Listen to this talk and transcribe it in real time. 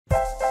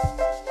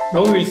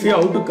Now we will see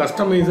how to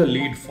customize a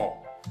lead form.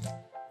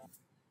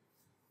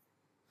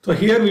 So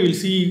here we will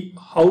see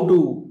how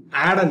to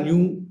add a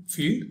new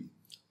field,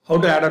 how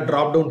to add a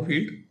drop down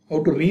field,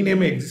 how to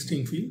rename an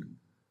existing field,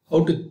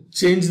 how to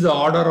change the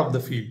order of the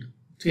field,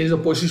 change the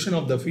position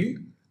of the field,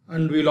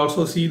 and we will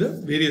also see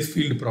the various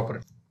field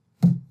properties.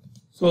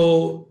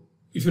 So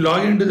if you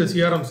log into the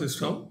CRM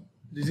system,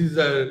 this is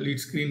the lead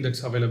screen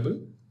that's available.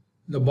 In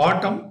the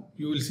bottom,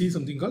 you will see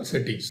something called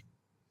settings.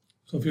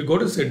 So if you go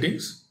to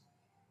settings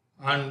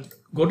and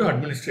go to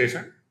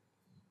administration.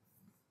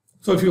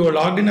 So if you are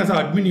logged in as an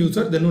admin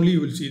user, then only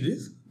you will see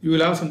this. You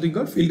will have something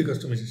called field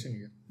customization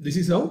here. This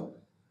is how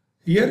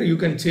here you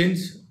can change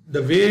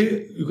the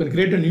way you can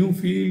create a new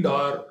field,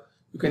 or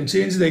you can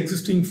change the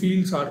existing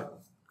fields, or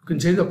you can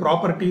change the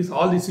properties.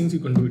 All these things you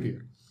can do it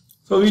here.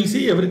 So we will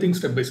see everything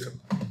step by step.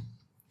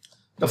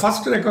 The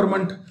first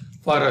requirement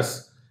for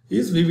us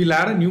is we will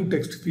add a new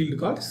text field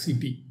called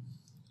city.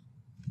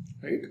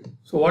 Right?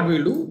 So what we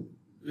will do,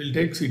 we will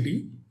take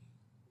city.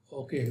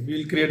 Okay, we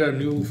will create a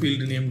new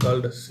field name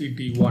called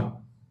city1.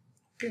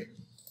 Okay,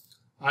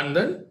 and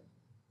then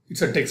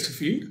it's a text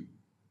field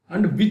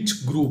and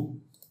which group.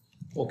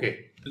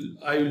 Okay,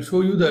 I will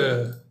show you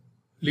the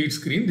lead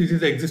screen. This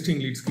is the existing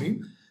lead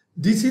screen.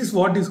 This is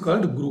what is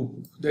called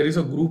group. There is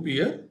a group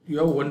here. You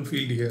have one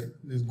field here,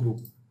 this group,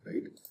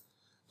 right?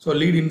 So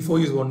lead info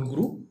is one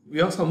group. We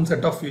have some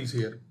set of fields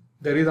here.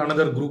 There is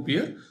another group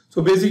here.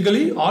 So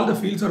basically all the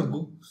fields are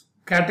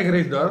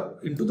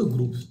categorized into the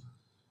groups.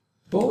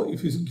 So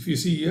if you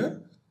see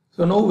here,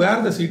 so now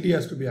where the city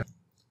has to be added.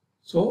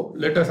 So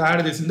let us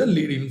add this in the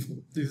lead info.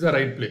 This is the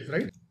right place,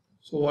 right?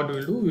 So what we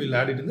will do, we will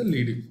add it in the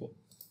lead info.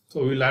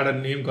 So we will add a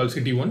name called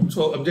city1.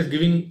 So I'm just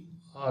giving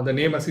the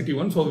name as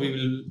city1. So we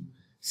will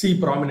see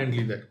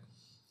prominently there.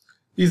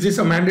 Is this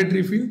a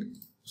mandatory field?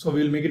 So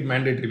we will make it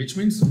mandatory, which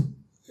means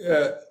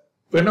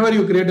whenever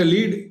you create a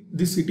lead,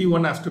 this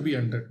city1 has to be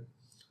entered.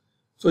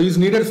 So is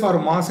needed for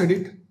mass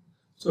edit.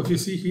 So if you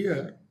see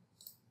here,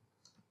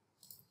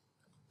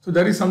 so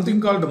there is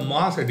something called the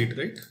mass edit,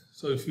 right?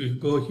 So if you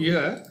go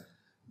here,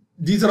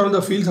 these are all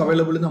the fields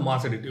available in the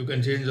mass edit. You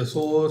can change the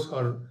source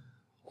or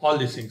all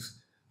these things.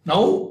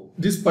 Now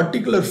this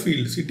particular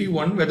field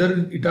city1,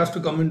 whether it has to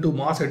come into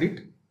mass edit,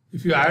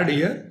 if you add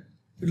here,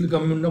 it will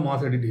come into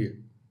mass edit here.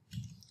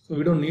 So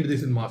we don't need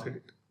this in mass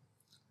edit.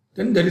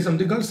 Then there is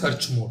something called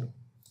search mode.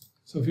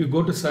 So if you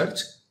go to search,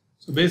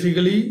 so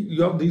basically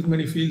you have these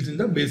many fields in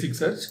the basic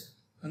search,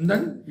 and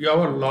then you have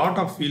a lot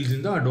of fields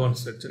in the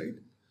advanced search, right?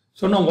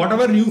 So now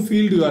whatever new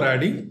field you are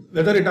adding,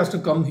 whether it has to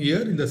come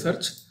here in the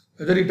search,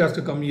 whether it has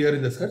to come here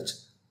in the search,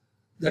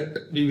 that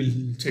we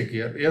will check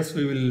here. Yes,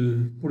 we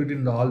will put it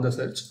in all the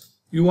search.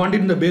 You want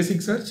it in the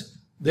basic search,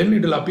 then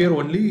it will appear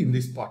only in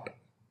this part.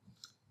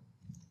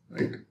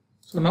 Right?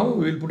 So now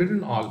we will put it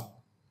in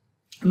all.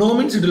 No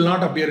means it will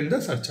not appear in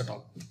the search at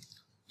all.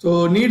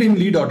 So need in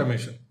lead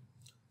automation.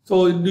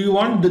 So do you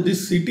want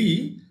this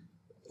city,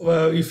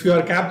 if you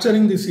are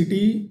capturing the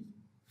city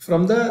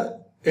from the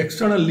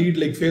external lead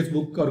like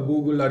Facebook or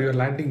Google or your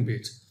landing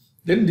page,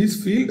 then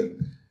this field,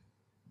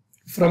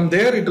 from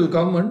there it will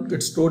come and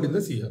get stored in the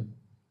CRM.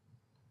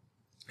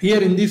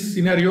 Here in this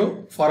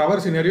scenario, for our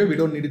scenario, we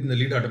don't need it in the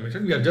lead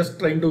automation. We are just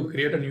trying to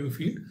create a new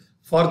field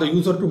for the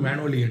user to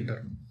manually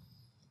enter.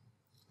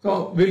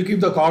 So we will keep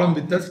the column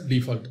with as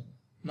default.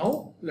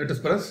 Now let us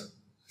press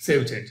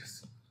save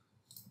changes.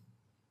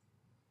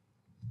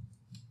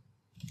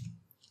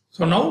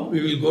 So now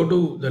we will go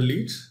to the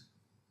leads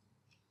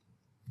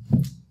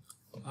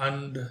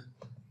and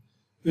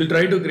we will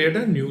try to create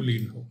a new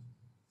lead.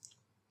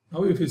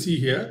 Now if you see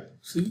here,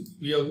 see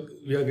we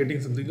are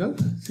getting something called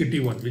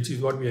city1, which is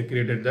what we have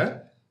created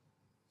there.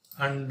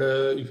 And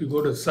if you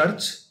go to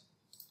search,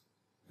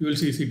 you will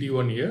see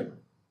city1 here,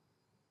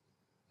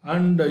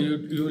 and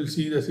you will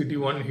see the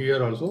city1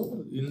 here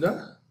also in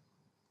the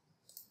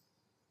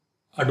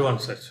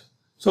advanced search.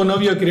 So now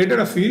we have created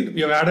a field,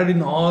 we have added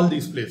in all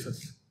these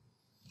places,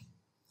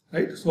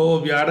 right?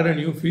 So we added a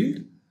new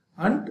field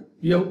and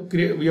we have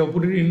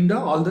put it in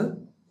all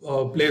the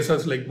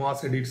places like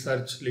mass edit,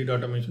 search, lead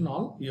automation,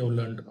 all we have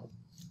learned now.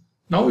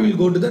 Now we will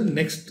go to the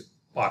next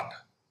part.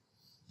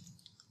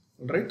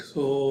 Alright,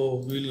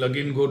 so we will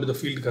again go to the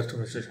field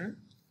customization.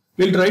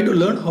 We will try to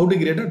learn how to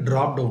create a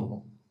drop down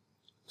now.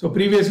 So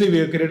previously we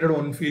have created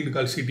one field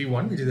called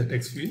city1, which is a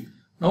text field.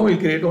 Now we will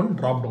create one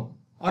drop down,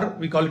 or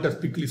we call it as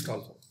pick list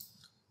also.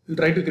 We will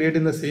try to create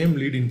in the same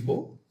lead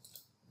info.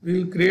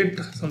 We will create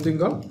something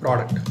called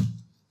product.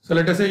 So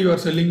let us say you are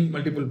selling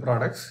multiple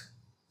products.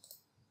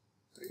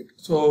 Right?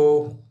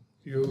 So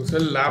you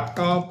sell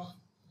laptop,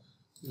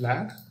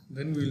 LAD,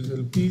 then we will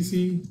sell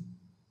PC.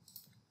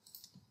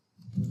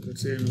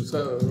 Let's say you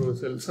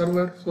sell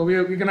server. So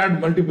we can add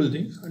multiple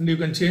things and you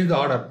can change the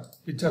order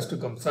which has to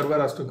come. Server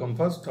has to come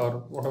first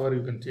or whatever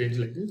you can change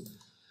like this.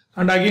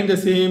 And again the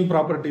same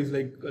properties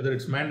like whether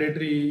it's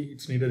mandatory,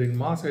 it's needed in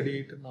mass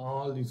edit, and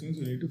all these things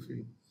you need to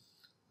fill.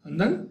 And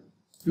then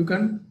you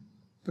can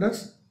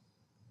press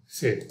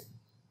save.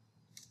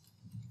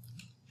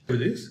 Do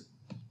this.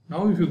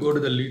 Now if you go to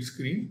the lead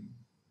screen,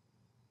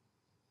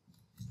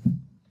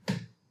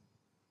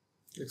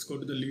 Let's go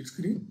to the lead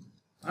screen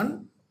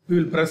and we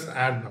will press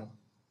add now.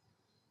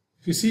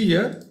 If you see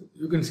here,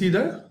 you can see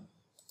the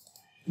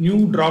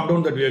new drop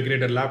down that we have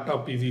created,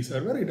 laptop, PC,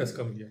 server, it has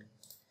come here.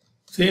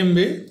 Same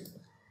way,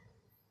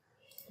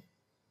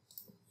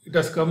 it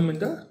has come in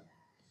the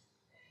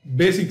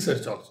basic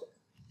search also.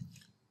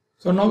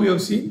 So now we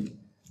have seen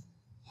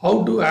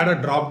how to add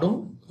a drop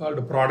down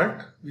called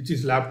product, which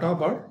is laptop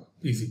or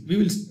PC. We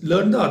will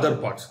learn the other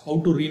parts, how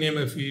to rename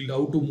a field,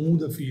 how to move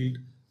the field,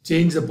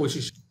 change the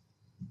position.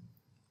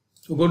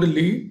 So go to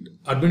lead,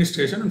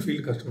 administration and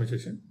field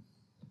customization.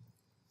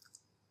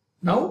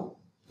 Now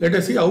let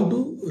us see how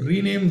to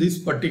rename this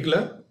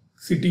particular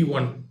city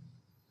 1,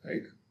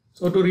 right?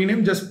 So to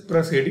rename, just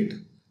press edit.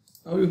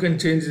 Now you can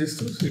change this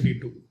to city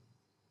 2.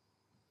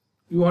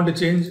 You want to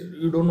change,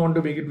 you don't want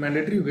to make it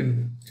mandatory, you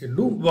can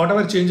do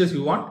whatever changes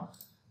you want,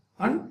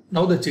 and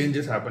now the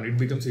changes happen, it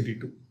becomes city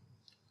 2.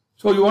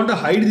 So you want to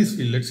hide this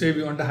field. Let's say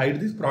we want to hide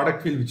this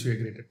product field which we have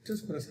created.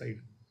 Just press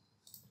hide.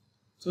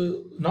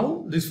 So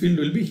now this field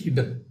will be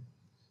hidden.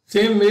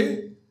 Same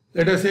way,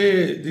 let us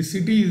say the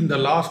city is in the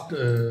last,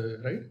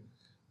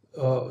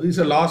 is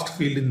a last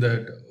field in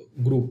that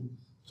group.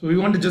 So we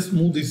want to just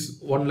move this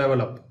one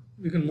level up.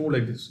 We can move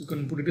like this. You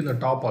can put it in the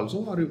top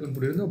also, or you can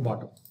put it in the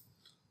bottom.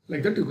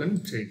 Like that you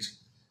can change.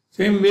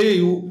 Same way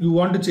you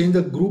want to change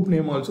the group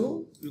name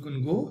also. You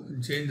can go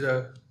and change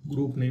the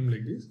group name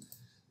like this.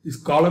 This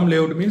column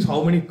layout means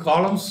how many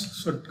columns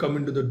should come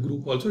into that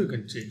group also you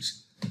can change.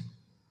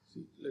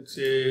 Let's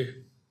say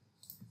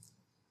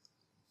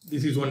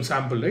this is one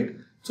sample, right?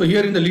 So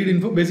here in the lead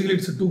info, basically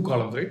it's a 2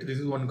 columns, right? This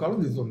is one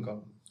column, this is one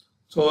column.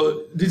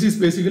 So this is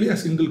basically a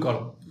single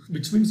column,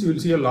 which means you will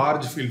see a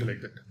large field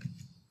like that.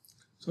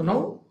 So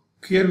now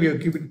here we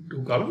have kept it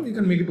 2 columns. You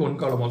can make it 1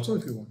 column also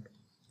if you want.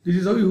 This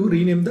is how you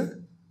rename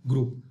the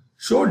group.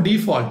 Show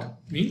default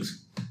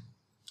means,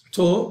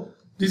 so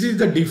this is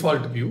the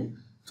default view.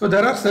 So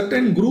there are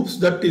certain groups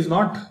that is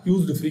not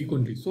used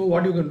frequently. So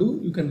what you can do,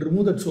 you can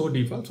remove that show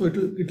default. So it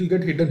will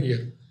get hidden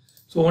here.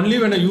 So only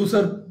when a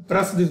user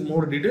press this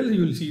more detail,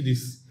 you will see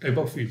this type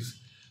of fields.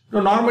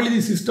 Now normally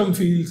the system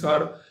fields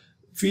are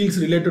fields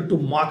related to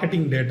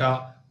marketing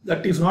data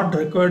that is not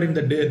required in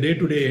the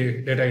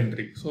day-to-day data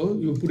entry. So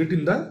you put it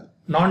in the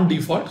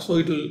non-default, so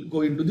it will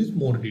go into this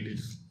more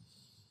details.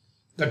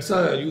 That's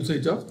a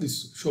usage of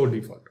this show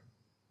default.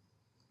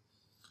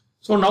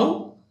 So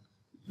now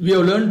we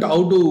have learned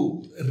how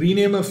to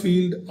rename a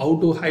field, how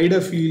to hide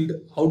a field,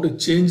 how to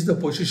change the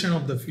position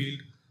of the field.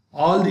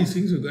 All these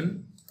things you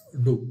can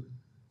do.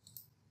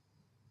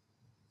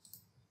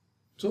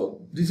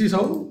 So this is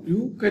how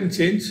you can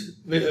change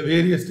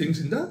various things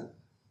in the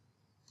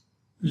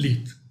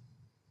lead.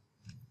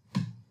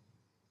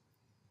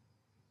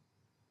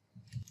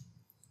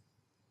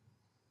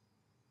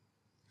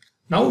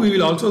 Now we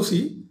will also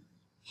see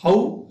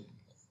how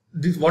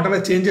this whatever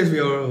changes we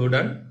have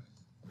done,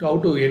 to how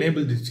to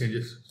enable these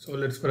changes. So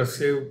let's press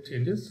save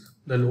changes.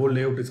 The whole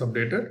layout is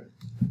updated,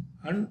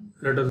 and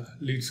let us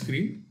lead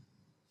screen.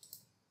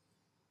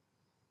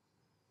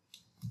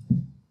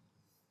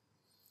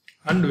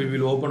 And we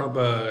will open up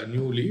a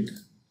new lead.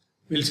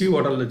 We'll see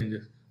what are the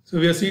changes. So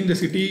we have seen the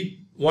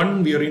city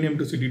 1 we have renamed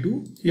to city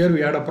 2. Here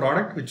we had a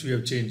product which we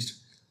have changed.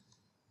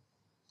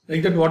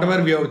 Like that,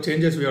 whatever we have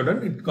changes we have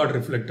done, it got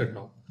reflected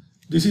now.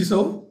 This is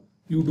how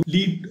you do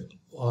lead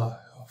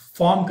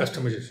form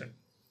customization.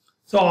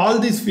 So all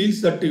these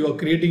fields that you are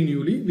creating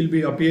newly will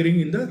be appearing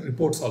in the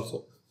reports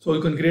also. So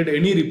you can create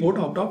any report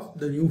out of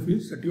the new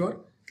fields that you are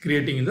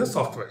creating in the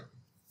software.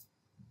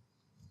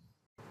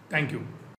 Thank you.